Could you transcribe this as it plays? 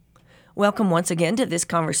Welcome once again to this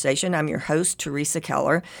conversation. I'm your host, Teresa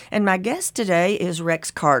Keller, and my guest today is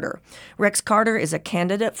Rex Carter. Rex Carter is a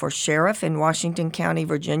candidate for sheriff in Washington County,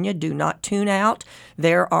 Virginia. Do not tune out.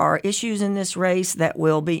 There are issues in this race that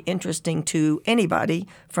will be interesting to anybody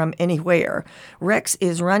from anywhere. Rex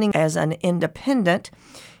is running as an independent.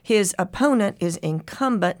 His opponent is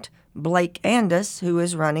incumbent Blake Andis, who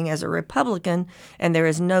is running as a Republican, and there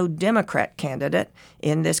is no Democrat candidate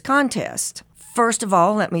in this contest. First of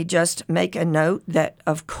all, let me just make a note that,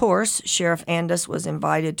 of course, Sheriff Andis was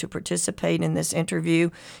invited to participate in this interview.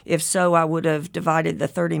 If so, I would have divided the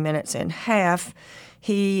 30 minutes in half.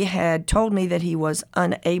 He had told me that he was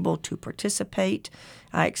unable to participate.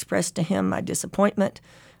 I expressed to him my disappointment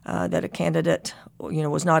that a candidate,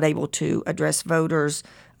 was not able to address voters,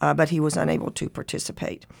 but he was unable to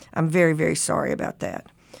participate. I'm very, very sorry about that.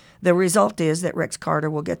 The result is that Rex Carter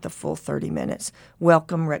will get the full 30 minutes.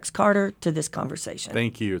 Welcome, Rex Carter, to this conversation.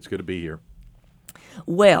 Thank you. It's good to be here.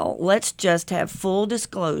 Well, let's just have full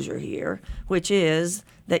disclosure here, which is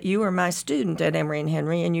that you were my student at Emory and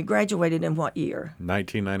Henry, and you graduated in what year?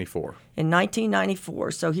 1994. In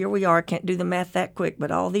 1994. So here we are. I can't do the math that quick,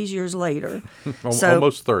 but all these years later.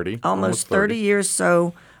 Almost 30. Almost 30 years.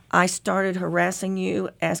 So I started harassing you,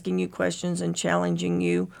 asking you questions, and challenging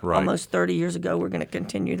you almost 30 years ago. We're going to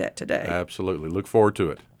continue that today. Absolutely. Look forward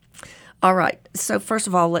to it. All right. So first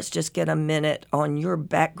of all, let's just get a minute on your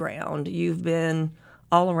background. You've been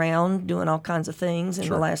all around doing all kinds of things in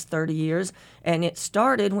the last 30 years, and it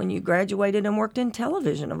started when you graduated and worked in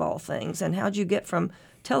television, of all things. And how'd you get from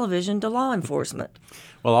television to law enforcement?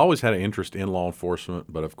 Well, I always had an interest in law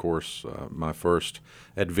enforcement, but of course, my first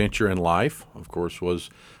adventure in life, of course, was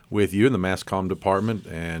with you in the Mass Comm department,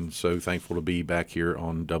 and so thankful to be back here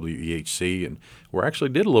on WEHC, and where I actually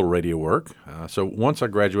did a little radio work. So once I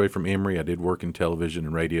graduated from Emory, I did work in television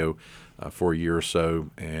and radio for a year or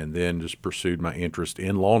so, and then just pursued my interest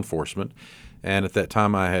in law enforcement. And at that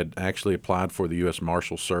time, I had actually applied for the U.S.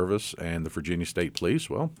 Marshal Service and the Virginia State Police.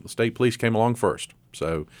 Well, the State Police came along first.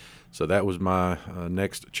 So that was my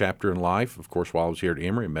next chapter in life. Of course, while I was here at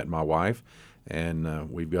Emory, I met my wife,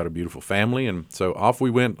 and we've got a beautiful family. And so off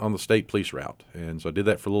we went on the State Police route. And so I did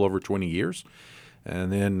that for a little over 20 years.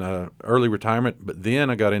 And then early retirement. But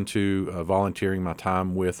then I got into volunteering my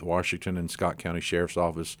time with Washington and Scott County Sheriff's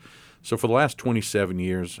Office. So for the last 27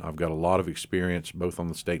 years, I've got a lot of experience both on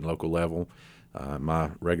the state and local level.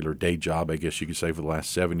 My regular day job, I guess you could say, for the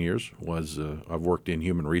last 7 years was I've worked in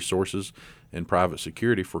human resources and private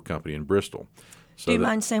security for a company in Bristol. So Do you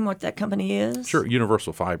mind saying what that company is? Sure,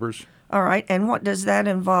 Universal Fibers. All right, and what does that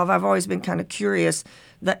involve? I've always been kind of curious,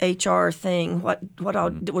 the HR thing. What all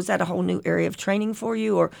was that a whole new area of training for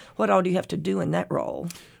you, or what all do you have to do in that role?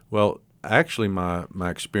 Well, actually, my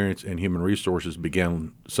experience in human resources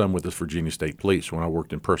began some with the Virginia State Police when I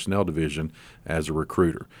worked in personnel division as a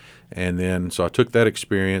recruiter. And then, so I took that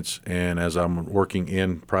experience, and as I'm working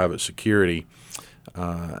in private security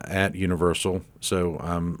at Universal, so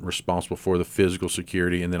I'm responsible for the physical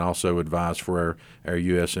security and then also advise for our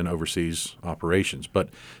U.S. and overseas operations. But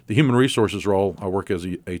the human resources role, I work as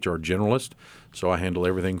a HR generalist, so I handle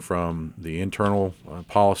everything from the internal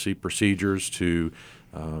policy procedures to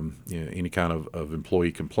any kind of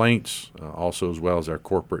employee complaints, also as well as our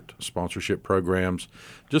corporate sponsorship programs,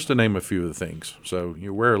 just to name a few of the things. So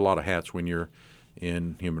you wear a lot of hats when you're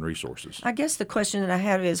in human resources. I guess the question that I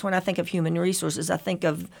have is when I think of human resources, I think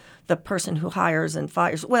of the person who hires and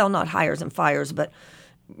fires, well, not hires and fires, but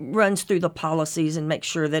runs through the policies and makes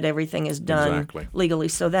sure that everything is done legally.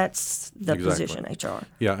 So that's the position, HR.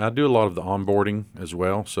 Yeah, I do a lot of the onboarding as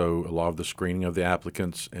well. So a lot of the screening of the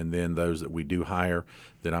applicants, and then those that we do hire,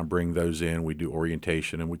 then I bring those in. We do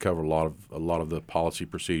orientation, and we cover a lot of the policy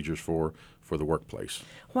procedures for the workplace.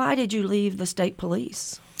 Why did you leave the state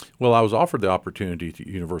police? Well, I was offered the opportunity to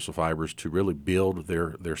Universal Fibers to really build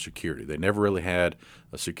their security. They never really had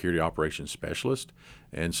a security operations specialist,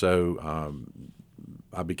 and so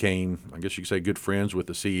I became, I guess you could say, good friends with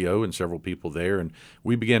the CEO and several people there, and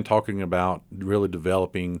we began talking about really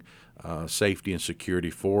developing safety and security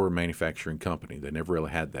for a manufacturing company. They never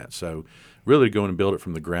really had that, so really to go in and build it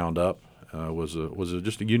from the ground up was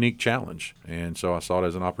just a unique challenge, and so I saw it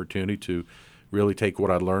as an opportunity to really take what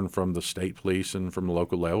I learned from the state police and from the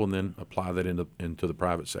local level and then apply that into the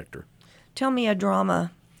private sector. Tell me a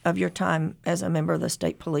drama of your time as a member of the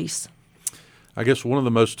state police. I guess one of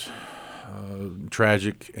the most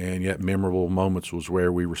tragic and yet memorable moments was where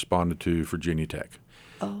we responded to Virginia Tech.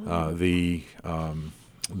 The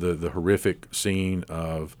horrific scene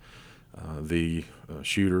of the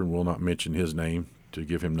shooter, and we'll not mention his name to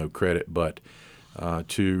give him no credit, but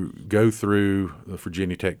to go through the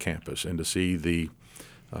Virginia Tech campus and to see the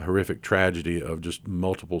horrific tragedy of just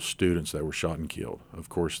multiple students that were shot and killed. Of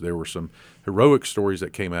course, there were some heroic stories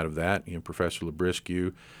that came out of that. Professor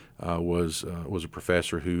Labriscu was a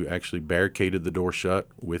professor who actually barricaded the door shut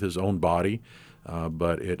with his own body,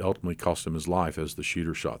 but it ultimately cost him his life as the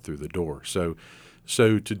shooter shot through the door. So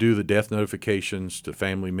to do the death notifications to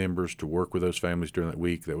family members, to work with those families during that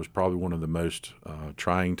week, that was probably one of the most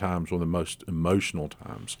trying times, one of the most emotional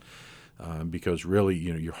times. Because really,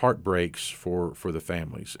 your heart breaks for the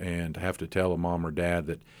families, and to have to tell a mom or dad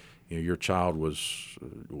that your child was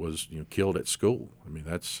killed at school. I mean,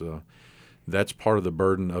 that's part of the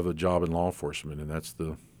burden of a job in law enforcement, and that's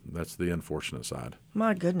the unfortunate side.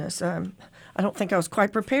 My goodness, I don't think I was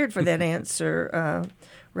quite prepared for that answer.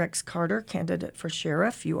 Rex Carter, candidate for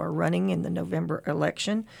sheriff, you are running in the November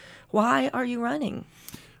election. Why are you running?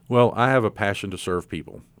 Well, I have a passion to serve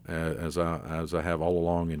people, as I have all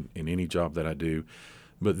along in any job that I do.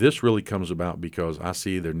 But this really comes about because I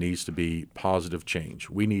see there needs to be positive change.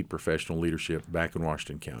 We need professional leadership back in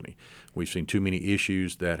Washington County. We've seen too many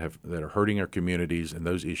issues that are hurting our communities, and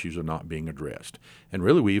those issues are not being addressed. And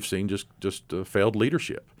really, we've seen just failed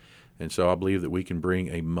leadership. And so I believe that we can bring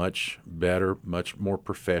a much better, much more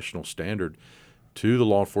professional standard to the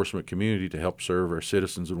law enforcement community to help serve our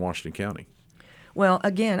citizens in Washington County. Well,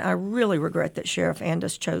 again, I really regret that Sheriff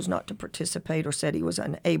Andis chose not to participate or said he was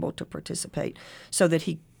unable to participate so that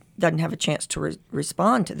he doesn't have a chance to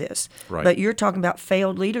respond to this. Right. But you're talking about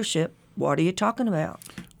failed leadership. What are you talking about?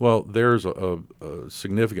 Well, there's a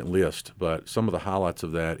significant list, but some of the highlights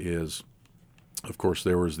of that is, of course,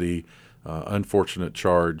 there was the unfortunate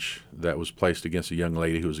charge that was placed against a young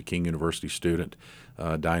lady who was a King University student,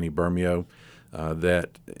 Diane Bermeo.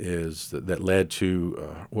 That led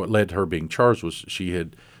to what led to her being charged was she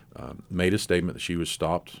had made a statement that she was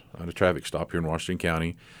stopped on a traffic stop here in Washington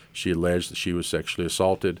County. She alleged that she was sexually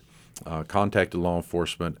assaulted, contacted law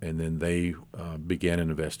enforcement, and then they began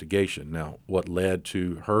an investigation. Now, what led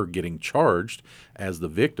to her getting charged as the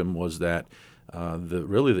victim was that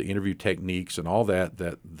the interview techniques and all that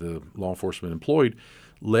the law enforcement employed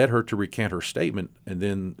led her to recant her statement, and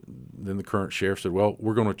then the current sheriff said, well,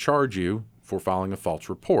 we're going to charge you for filing a false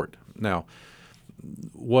report. Now,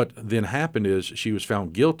 what then happened is she was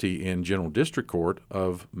found guilty in General District Court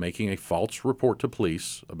of making a false report to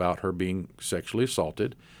police about her being sexually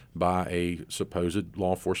assaulted by a supposed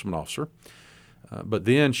law enforcement officer. But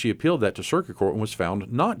then she appealed that to Circuit Court and was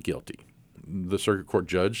found not guilty. The Circuit Court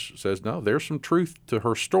judge says, no, there's some truth to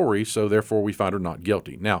her story, so therefore we find her not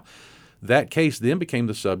guilty. Now, that case then became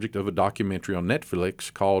the subject of a documentary on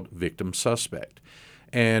Netflix called Victim Suspect.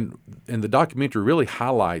 And the documentary really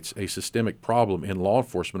highlights a systemic problem in law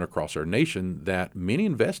enforcement across our nation that many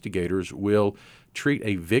investigators will treat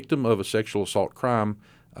a victim of a sexual assault crime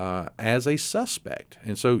as a suspect.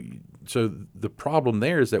 And so the problem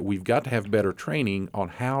there is that we've got to have better training on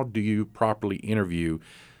how do you properly interview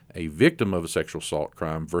a victim of a sexual assault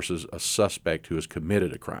crime versus a suspect who has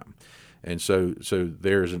committed a crime. And so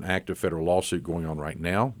there's an active federal lawsuit going on right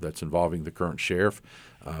now that's involving the current sheriff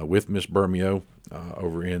with Ms. Bermeo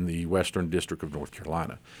over in the Western District of North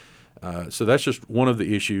Carolina. So that's just one of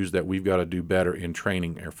the issues that we've got to do better in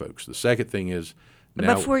training our folks. The second thing is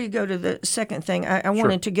now, before you go to the second thing, I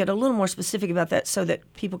wanted to get a little more specific about that so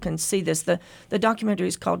that people can see this. The documentary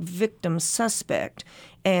is called Victim Suspect,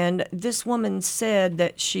 and this woman said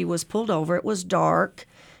that she was pulled over. It was dark,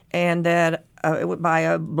 and that it was by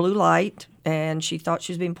a blue light, and she thought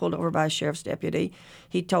she was being pulled over by a sheriff's deputy.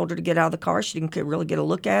 He told her to get out of the car. She didn't really get a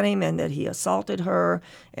look at him, and that he assaulted her,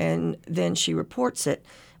 and then she reports it.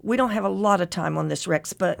 We don't have a lot of time on this,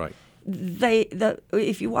 Rex, but right.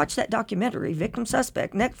 If you watch that documentary, Victim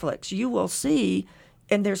Suspect, Netflix, you will see,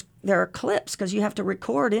 and there are clips because you have to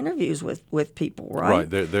record interviews with people,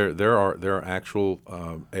 right? Right. There are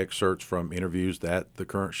actual excerpts from interviews that the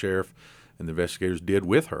current sheriff and the investigators did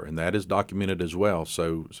with her, and that is documented as well.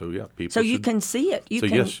 So yeah, people. So you can see it. You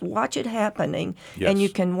can watch it happening, and you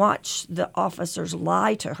can watch the officers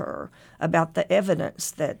lie to her about the evidence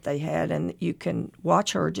that they had, and you can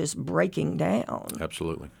watch her just breaking down.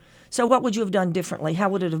 Absolutely. So what would you have done differently? How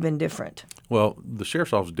would it have been different? Well, the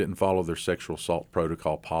sheriff's office didn't follow their sexual assault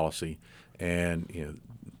protocol policy, and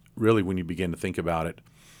really, when you begin to think about it,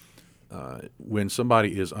 when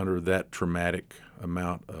somebody is under that traumatic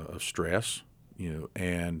amount of stress,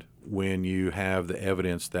 and when you have the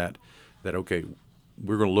evidence that okay,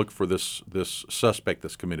 we're going to look for this suspect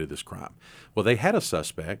that's committed this crime. Well, they had a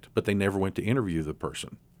suspect, but they never went to interview the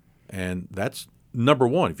person, and that's number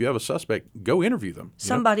one. If you have a suspect, go interview them.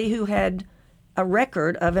 Somebody who had a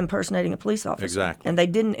record of impersonating a police officer. Exactly. And they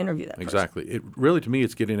didn't interview that person. Exactly. It really, to me,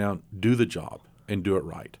 it's getting out, do the job and do it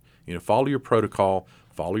right. Follow your protocol,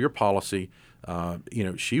 follow your policy.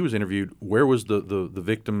 She was interviewed. Where was the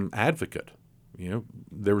victim advocate?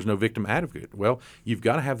 There was no victim advocate. Well, you've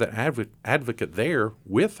got to have that advocate there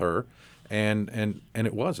with her, and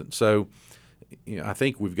it wasn't. So, I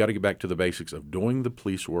think we've got to get back to the basics of doing the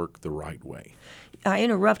police work the right way. I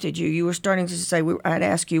interrupted you. You were starting to say I'd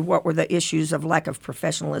ask you what were the issues of lack of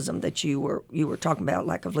professionalism that you were talking about,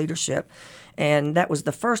 lack of leadership, and that was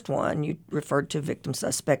the first one. You referred to victim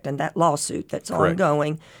suspect and that lawsuit that's Correct.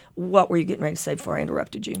 ongoing. What were you getting ready to say before I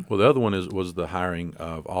interrupted you? Well, the other one was the hiring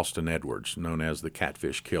of Austin Edwards, known as the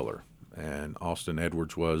Catfish Killer. And Austin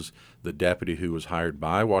Edwards was the deputy who was hired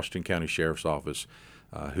by Washington County Sheriff's Office,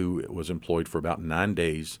 who was employed for about 9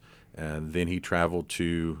 days. And then he traveled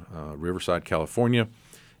to Riverside, California,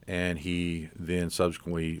 and he then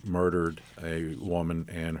subsequently murdered a woman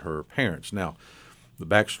and her parents. Now, the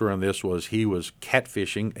backstory on this was he was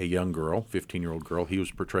catfishing a young girl, 15-year-old girl. He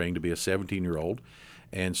was portraying to be a 17-year-old,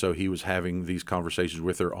 and so he was having these conversations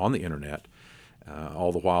with her on the internet,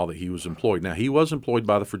 all the while that he was employed. Now, he was employed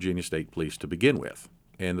by the Virginia State Police to begin with,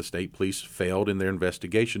 and the state police failed in their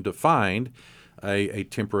investigation to find a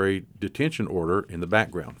temporary detention order in the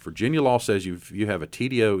background. Virginia law says you have a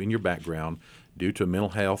TDO in your background due to mental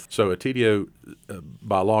health. So a TDO,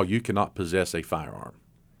 by law, you cannot possess a firearm.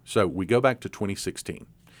 So we go back to 2016.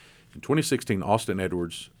 In 2016, Austin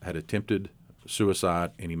Edwards had attempted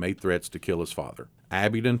suicide, and he made threats to kill his father.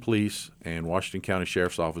 Abingdon Police and Washington County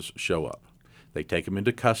Sheriff's Office show up. They take him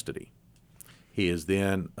into custody. He is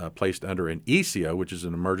then placed under an ECO, which is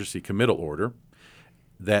an emergency committal order.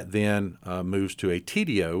 That then moves to a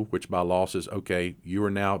TDO, which by law says, okay, you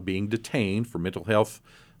are now being detained for mental health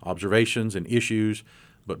observations and issues,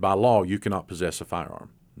 but by law, you cannot possess a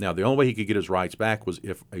firearm. Now, the only way he could get his rights back was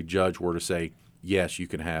if a judge were to say, yes, you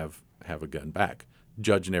can have a gun back.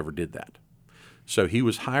 Judge never did that. So he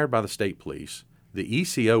was hired by the state police. The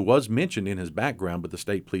ECO was mentioned in his background, but the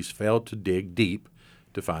state police failed to dig deep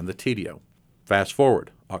to find the TDO. Fast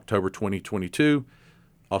forward, October 2022,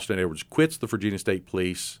 Austin Edwards quits the Virginia State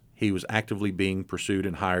Police. He was actively being pursued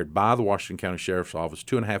and hired by the Washington County Sheriff's Office.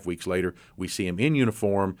 2.5 weeks later, we see him in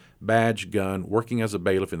uniform, badge, gun, working as a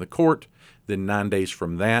bailiff in the court. Then 9 days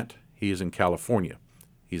from that, he is in California.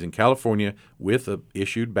 He's in California with an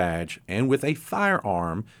issued badge and with a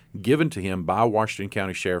firearm given to him by Washington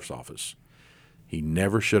County Sheriff's Office. He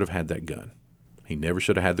never should have had that gun. He never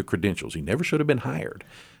should have had the credentials. He never should have been hired.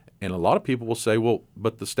 And a lot of people will say, well,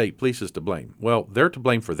 but the state police is to blame. Well, they're to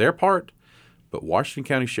blame for their part, but Washington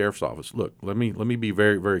County Sheriff's Office, look, let me be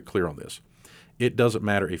very, very clear on this. It doesn't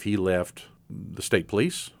matter if he left the state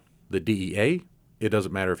police, the DEA. It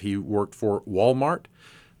doesn't matter if he worked for Walmart.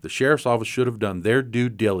 The Sheriff's Office should have done their due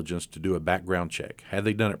diligence to do a background check. Had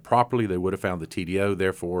they done it properly, they would have found the TDO.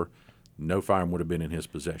 Therefore, no firearm would have been in his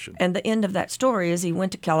possession. And the end of that story is he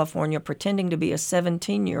went to California pretending to be a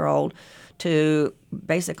 17-year-old to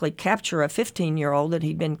basically capture a 15-year-old that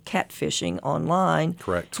he'd been catfishing online.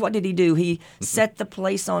 Correct. So what did he do? He set the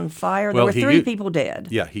place on fire. There were 3 people dead.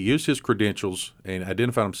 Yeah, he used his credentials and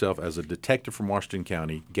identified himself as a detective from Washington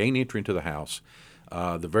County, gained entry into the house.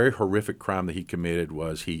 The very horrific crime that he committed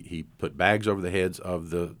was he put bags over the heads of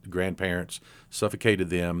the grandparents, suffocated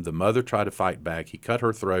them. The mother tried to fight back. He cut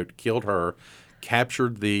her throat, killed her,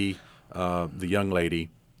 captured the young lady.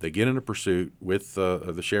 They get in a pursuit with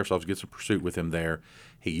the sheriff's office gets in pursuit with him there.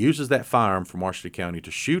 He uses that firearm from Washington County to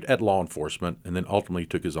shoot at law enforcement, and then ultimately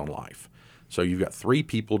took his own life. So you've got 3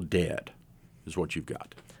 people dead, is what you've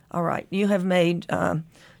got. All right. You have made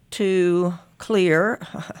 2 clear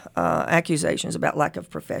accusations about lack of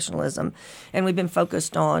professionalism, and we've been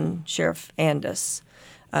focused on Sheriff Andis.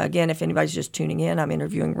 Again, if anybody's just tuning in, I'm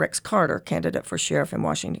interviewing Rex Carter, candidate for sheriff in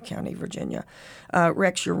Washington County, Virginia.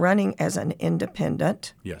 Rex, you're running as an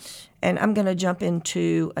independent. Yes. And I'm going to jump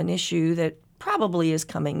into an issue that probably is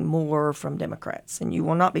coming more from Democrats, and you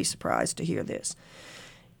will not be surprised to hear this.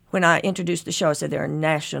 When I introduced the show, I said there are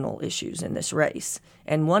national issues in this race,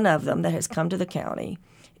 and one of them that has come to the county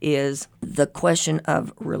is the question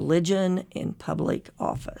of religion in public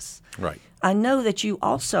office. Right. I know that you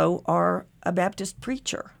also are a Baptist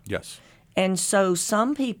preacher. Yes. And so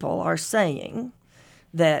some people are saying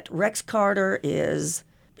that Rex Carter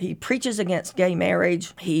he preaches against gay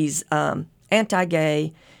marriage, he's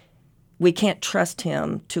anti-gay, we can't trust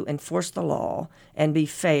him to enforce the law and be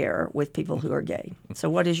fair with people who are gay. So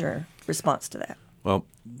what is your response to that? Well,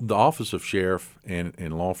 the office of sheriff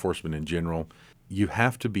and law enforcement in general, you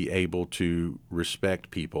have to be able to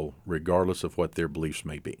respect people regardless of what their beliefs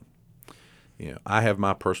may be. I have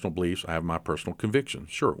my personal beliefs. I have my personal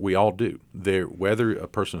convictions. Sure, we all do. Whether a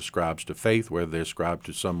person ascribes to faith, whether they ascribe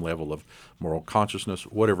to some level of moral consciousness,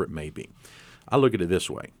 whatever it may be. I look at it this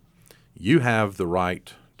way. You have the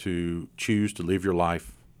right to choose to live your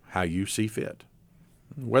life how you see fit,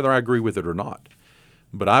 whether I agree with it or not.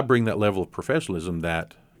 But I bring that level of professionalism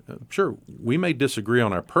that, sure, we may disagree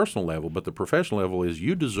on our personal level, but the professional level is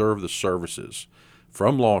you deserve the services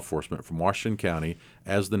from law enforcement, from Washington County,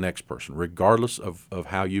 as the next person, regardless of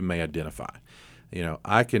how you may identify.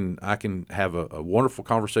 I can have a wonderful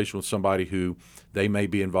conversation with somebody who they may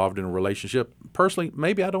be involved in a relationship. Personally,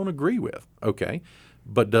 maybe I don't agree with. Okay.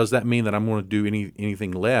 But does that mean that I'm going to do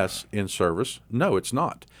anything less in service? No, it's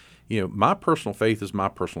not. My personal faith is my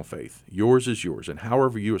personal faith. Yours is yours. And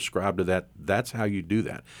however you ascribe to that, that's how you do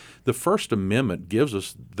that. The First Amendment gives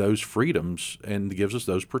us those freedoms and gives us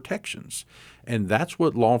those protections. And that's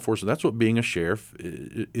what law enforcement, that's what being a sheriff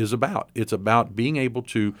is about. It's about being able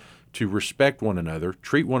to respect one another,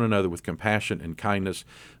 treat one another with compassion and kindness,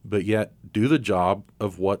 but yet do the job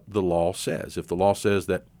of what the law says. If the law says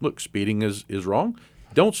that, look, speeding is wrong,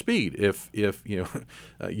 don't speed. If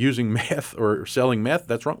using meth or selling meth,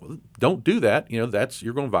 that's wrong, don't do that. You're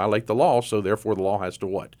going to violate the law, so therefore the law has to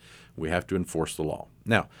what? We have to enforce the law.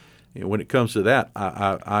 Now, when it comes to that,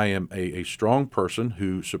 I am a strong person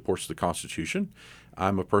who supports the Constitution.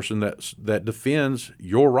 I'm a person that defends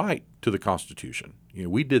your right to the Constitution.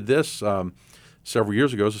 We did this several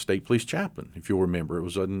years ago as a state police chaplain, if you'll remember. It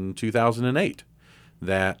was in 2008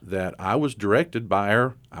 that I was directed by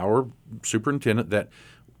our superintendent that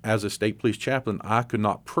as a state police chaplain, I could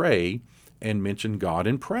not pray and mention God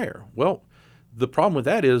in prayer. Well, the problem with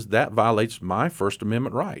that is that violates my First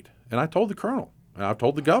Amendment right. And I told the colonel, and I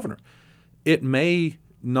told the governor, it may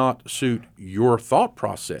not suit your thought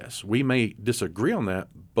process. We may disagree on that,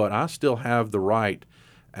 but I still have the right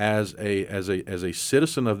as a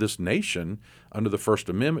citizen of this nation under the First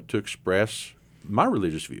Amendment to express my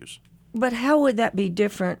religious views. But how would that be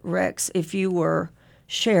different, Rex, if you were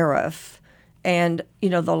sheriff and,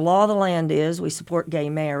 the law of the land is we support gay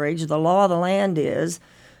marriage. The law of the land is,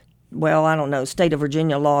 well, I don't know, state of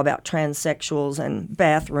Virginia law about transsexuals and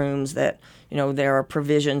bathrooms that, there are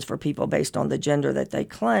provisions for people based on the gender that they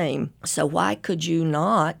claim. So why could you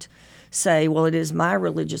not say, well, it is my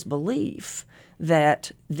religious belief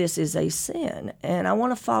that this is a sin? And I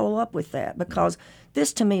want to follow up with that because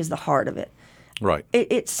this to me is the heart of it. Right.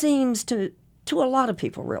 It seems to a lot of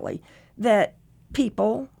people, really, that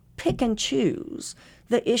people pick and choose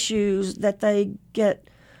the issues that they get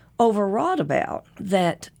overwrought about,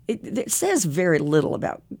 that it says very little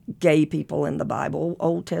about gay people in the Bible,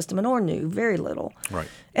 Old Testament or New, very little. Right.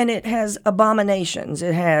 And it has abominations.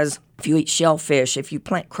 It has, if you eat shellfish, if you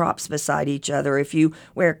plant crops beside each other, if you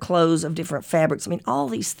wear clothes of different fabrics, all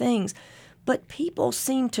these things. But people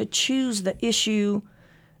seem to choose the issue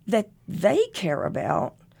that they care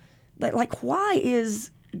about. Like, why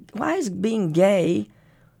is being gay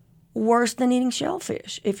worse than eating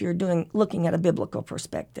shellfish if you're looking at a biblical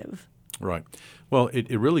perspective? Right. Well, it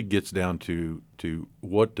really gets down to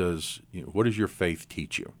what does your faith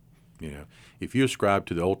teach you? If you ascribe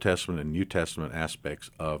to the Old Testament and New Testament aspects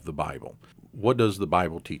of the Bible, what does the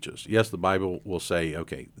Bible teach us? Yes, the Bible will say,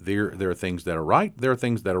 okay, there are things that are right, there are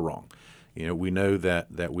things that are wrong. We know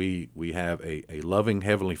that we have a loving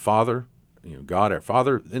Heavenly Father, God our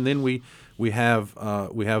Father, and then we have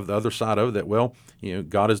the other side of it that, well,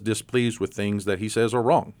 God is displeased with things that He says are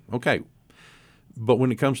wrong. Okay, but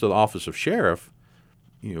when it comes to the office of sheriff,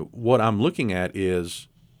 what I'm looking at is,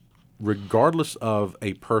 regardless of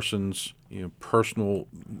a person's personal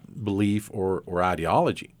belief or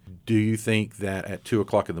ideology, do you think that at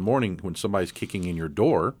 2:00 in the morning when somebody's kicking in your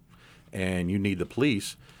door and you need the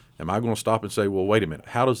police, am I going to stop and say, well, wait a minute,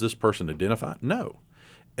 how does this person identify? No.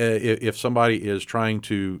 If somebody is trying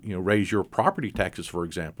to raise your property taxes, for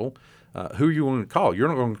example, who are you going to call? You're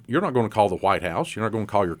not going to call the White House. You're not going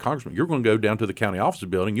to call your congressman. You're going to go down to the county office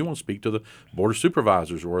building. You want to speak to the board of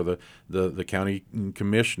supervisors or the county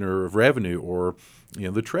commissioner of revenue or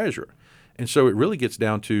the treasurer. And so it really gets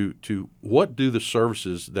down to what do the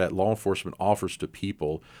services that law enforcement offers to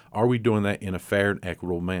people, are we doing that in a fair and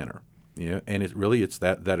equitable manner? And it's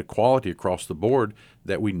that equality across the board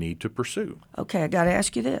that we need to pursue. Okay, I got to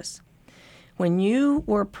ask you this. When you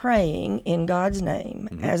were praying in God's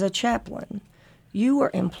name as a chaplain, you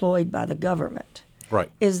were employed by the government.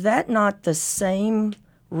 Right. Is that not the same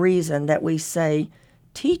reason that we say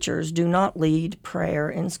teachers do not lead prayer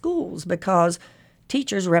in schools? Because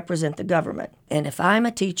teachers represent the government. And if I'm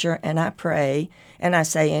a teacher and I pray and I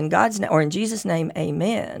say in God's name or in Jesus' name,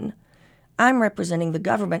 amen, I'm representing the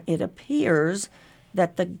government. It appears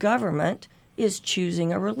that the government is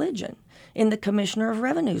choosing a religion. In the Commissioner of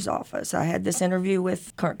Revenue's office, I had this interview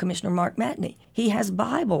with current Commissioner Mark Matney. He has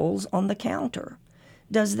Bibles on the counter.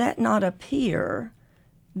 does that not appear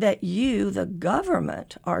that you, the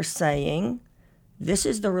government, are saying, this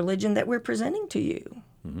is the religion that we're presenting to you?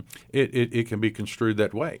 Mm-hmm. It can be construed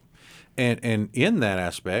that way. And in that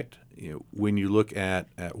aspect, when you look at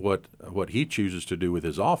what he chooses to do with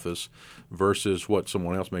his office versus what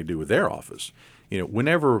someone else may do with their office,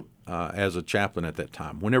 whenever as a chaplain at that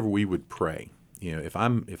time, whenever we would pray, if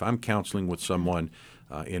I'm counseling with someone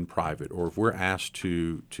in private, or if we're asked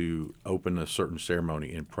to open a certain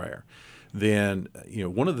ceremony in prayer, then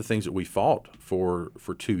one of the things that we fought for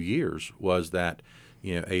 2 years was that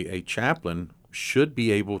a chaplain should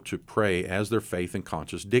be able to pray as their faith and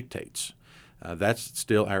conscience dictates. That's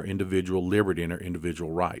still our individual liberty and our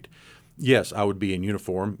individual right. Yes, I would be in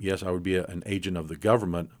uniform. Yes, I would be an agent of the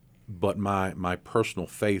government, but my personal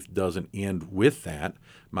faith doesn't end with that.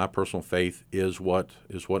 My personal faith is what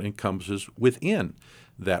encompasses within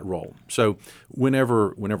that role. So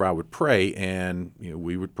whenever I would pray, and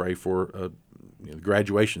we would pray for a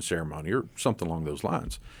graduation ceremony or something along those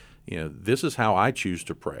lines, this is how I choose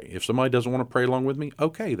to pray. If somebody doesn't want to pray along with me,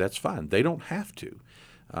 okay, that's fine. They don't have to.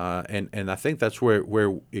 And I think that's where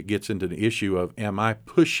it gets into the issue of, am I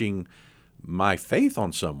pushing my faith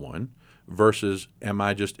on someone versus am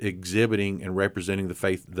I just exhibiting and representing the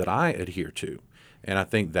faith that I adhere to? And I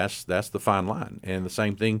think that's the fine line. And the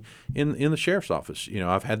same thing in the sheriff's office.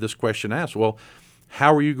 I've had this question asked, well,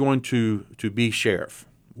 how are you going to be sheriff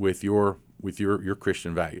with your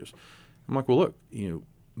Christian values? I'm like, well, look,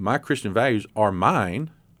 my Christian values are mine,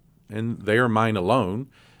 and they are mine alone.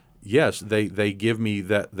 Yes, they give me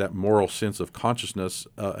that moral sense of consciousness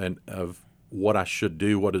and of what I should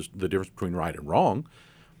do, what is the difference between right and wrong.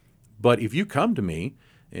 But if you come to me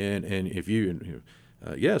and if you,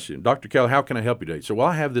 yes, Dr. Keller, how can I help you today? So, well,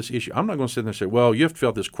 I have this issue. I'm not going to sit there and say, well, you have to fill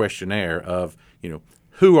out this questionnaire of,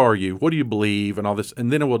 who are you, what do you believe, and all this,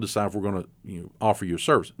 and then we'll decide if we're going to offer you a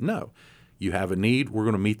service. No. You have a need, we're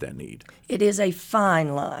going to meet that need. It is a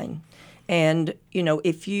fine line. And,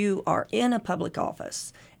 if you are in a public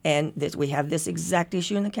office, and we have this exact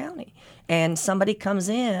issue in the county, and somebody comes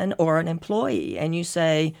in, or an employee, and you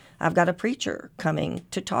say, I've got a preacher coming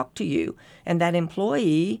to talk to you, and that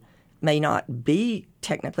employee may not be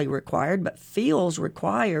technically required, but feels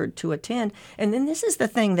required to attend. And then this is the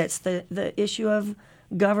thing that's the issue of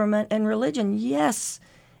government and religion. Yes,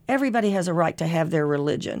 everybody has a right to have their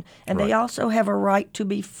religion, and right. They also have a right to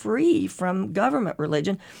be free from government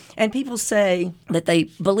religion. And people say that they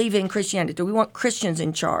believe in Christianity. Do we want Christians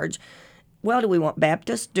in charge? Well, do we want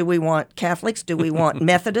Baptists? Do we want Catholics? Do we want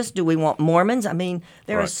Methodists? Do we want Mormons? I mean,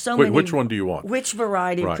 there are so many. Which one do you want? Which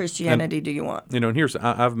variety of Christianity do you want? And here's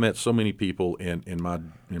I've met so many people in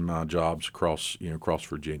my jobs across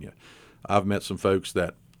Virginia. I've met some folks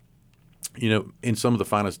that, in some of the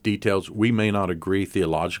finest details, we may not agree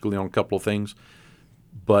theologically on a couple of things,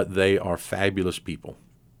 but they are fabulous people,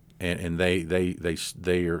 and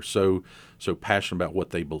they are so passionate about what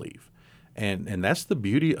they believe. And that's the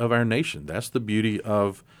beauty of our nation. That's the beauty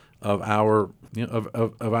of our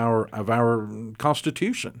of our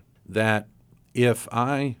Constitution. That if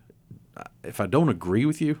I don't agree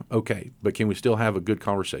with you, okay, but can we still have a good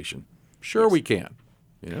conversation? Sure, yes. We can.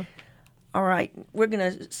 All right, we're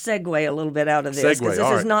going to segue a little bit out of this because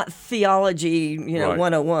this is not theology, right.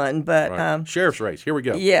 101, but right. Sheriff's race. Here we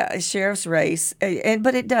go. Yeah, sheriff's race,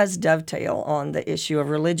 but it does dovetail on the issue of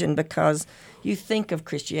religion, because you think of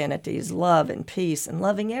Christianity as love and peace and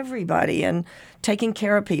loving everybody and taking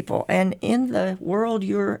care of people, and in the world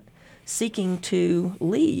you're seeking to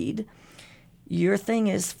lead, your thing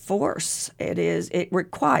is force. It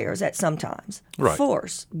requires at sometimes right.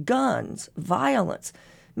 force, guns, violence.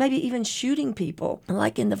 Maybe even shooting people,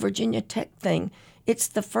 like in the Virginia Tech thing. It's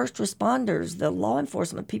the first responders, the law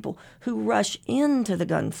enforcement people who rush into the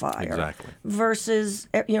gunfire. Exactly. Versus,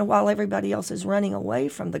 while everybody else is running away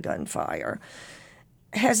from the gunfire.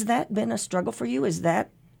 Has that been a struggle for you? Is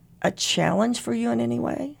that a challenge for you in any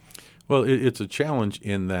way? Well, it's a challenge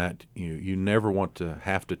in that you never want to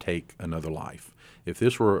have to take another life. If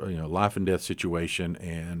this were a life and death situation,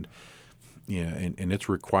 and and it's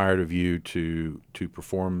required of you to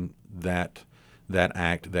perform that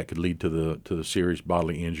act that could lead to the serious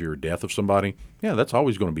bodily injury or death of somebody, that's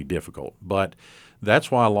always going to be difficult. But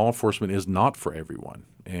that's why law enforcement is not for everyone.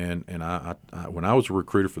 And I when I was a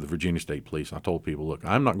recruiter for the Virginia State Police, I told people, look,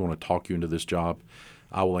 I'm not going to talk you into this job.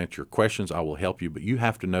 I will answer your questions. I will help you. But you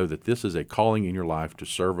have to know that this is a calling in your life to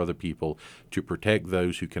serve other people, to protect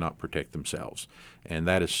those who cannot protect themselves. And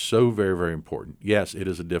that is so very, very important. Yes, it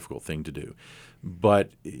is a difficult thing to do.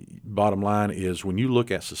 But bottom line is, when you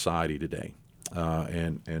look at society today,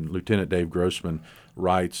 and Lieutenant Dave Grossman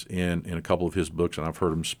writes in a couple of his books, and I've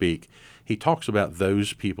heard him speak. He talks about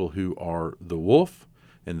those people who are the wolf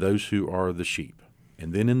and those who are the sheep.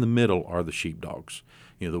 And then in the middle are the sheepdogs.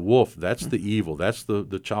 The wolf, that's the evil. That's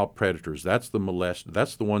the child predators. That's the molesters.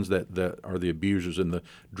 That's the ones that are the abusers and the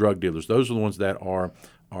drug dealers. Those are the ones that are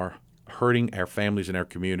hurting our families and our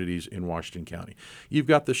communities in Washington County. You've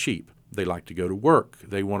got the sheep. They like to go to work.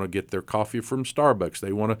 They want to get their coffee from Starbucks.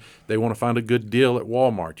 They want to find a good deal at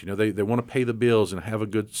Walmart. They want to pay the bills and have a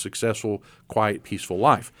good, successful, quiet, peaceful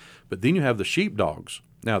life. But then you have the sheepdogs.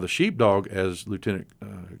 Now, the sheepdog, as Lieutenant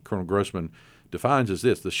Colonel Grossman defines, is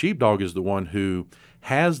this: the sheepdog is the one who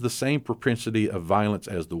has the same propensity of violence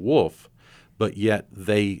as the wolf, but yet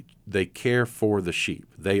they care for the sheep.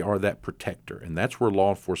 They are that protector, and that's where law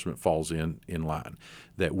enforcement falls in line.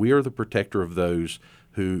 That we are the protector of those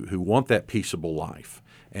who want that peaceable life,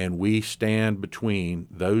 and we stand between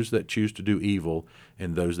those that choose to do evil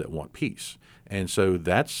and those that want peace. And so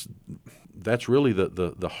that's really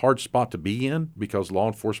the hard spot to be in, because law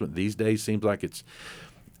enforcement these days seems like it's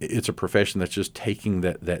a profession that's just taking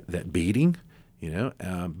that beating.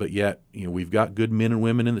 But yet, we've got good men and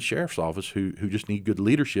women in the sheriff's office who just need good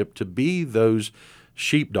leadership to be those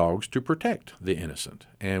sheepdogs to protect the innocent.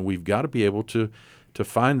 And we've got to be able to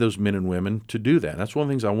find those men and women to do that. And that's one of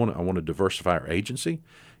the things I want to diversify our agency.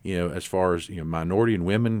 As far as minority and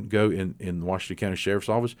women go in the Washington County Sheriff's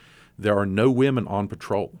Office, there are no women on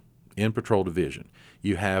patrol in patrol division.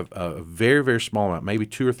 You have a very, very small amount, maybe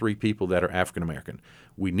 2 or 3 people that are African American.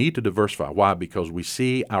 We need to diversify. Why? Because we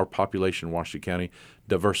see our population in Washington County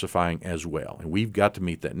diversifying as well. And we've got to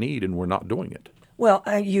meet that need, and we're not doing it. Well,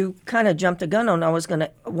 you kind of jumped the gun on. I was going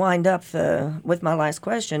to wind up with my last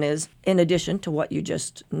question is, in addition to what you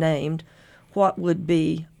just named, what would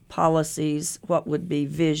be policies, what would be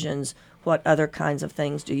visions, what other kinds of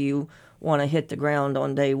things do you want to hit the ground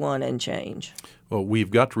on day one and change? Well,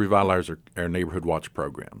 we've got to revitalize our neighborhood watch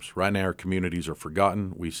programs. Right now, our communities are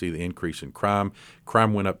forgotten. We see the increase in crime.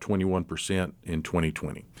 Crime went up 21% in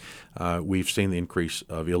 2020. We've seen the increase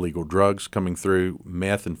of illegal drugs coming through.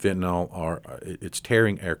 Meth and fentanyl it's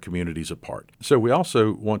tearing our communities apart. So we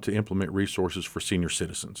also want to implement resources for senior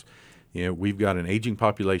citizens. We've got an aging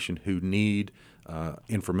population who need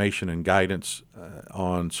information and guidance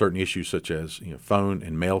on certain issues such as phone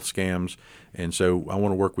and mail scams. And so I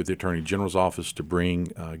want to work with the Attorney General's office to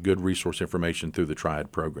bring good resource information through the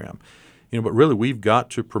Triad program. But really, we've got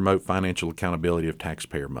to promote financial accountability of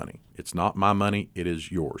taxpayer money. It's not my money, it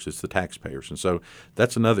is yours. It's the taxpayers. And so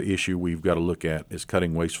that's another issue we've got to look at, is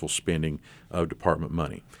cutting wasteful spending of department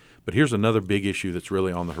money. But here's another big issue that's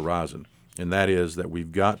really on the horizon, and that is that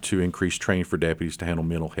we've got to increase training for deputies to handle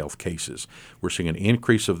mental health cases. We're seeing an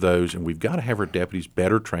increase of those, and we've got to have our deputies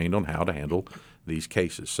better trained on how to handle these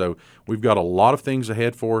cases. So we've got a lot of things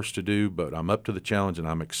ahead for us to do, but I'm up to the challenge, and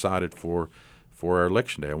I'm excited for our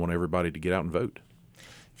election day. I want everybody to get out and vote.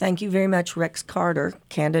 Thank you very much, Rex Carter,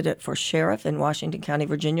 candidate for sheriff in Washington County,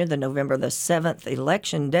 Virginia, the November the 7th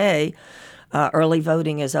election day. Early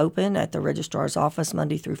voting is open at the registrar's office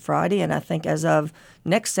Monday through Friday, and I think as of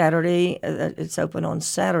next Saturday, it's open on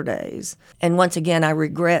Saturdays. And once again, I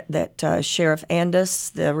regret that Sheriff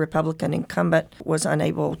Andis, the Republican incumbent, was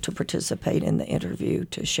unable to participate in the interview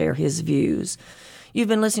to share his views. You've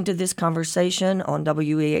been listening to this conversation on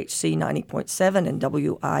WEHC 90.7 and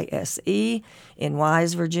WISE in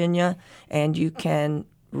Wise, Virginia, and you can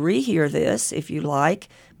rehear this, if you like,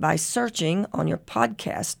 by searching on your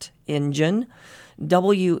podcast engine,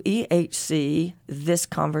 WEHC This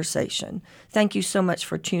Conversation. Thank you so much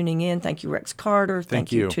for tuning in. Thank you, Rex Carter.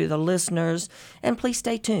 Thank you to the listeners. And please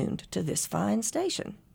stay tuned to this fine station.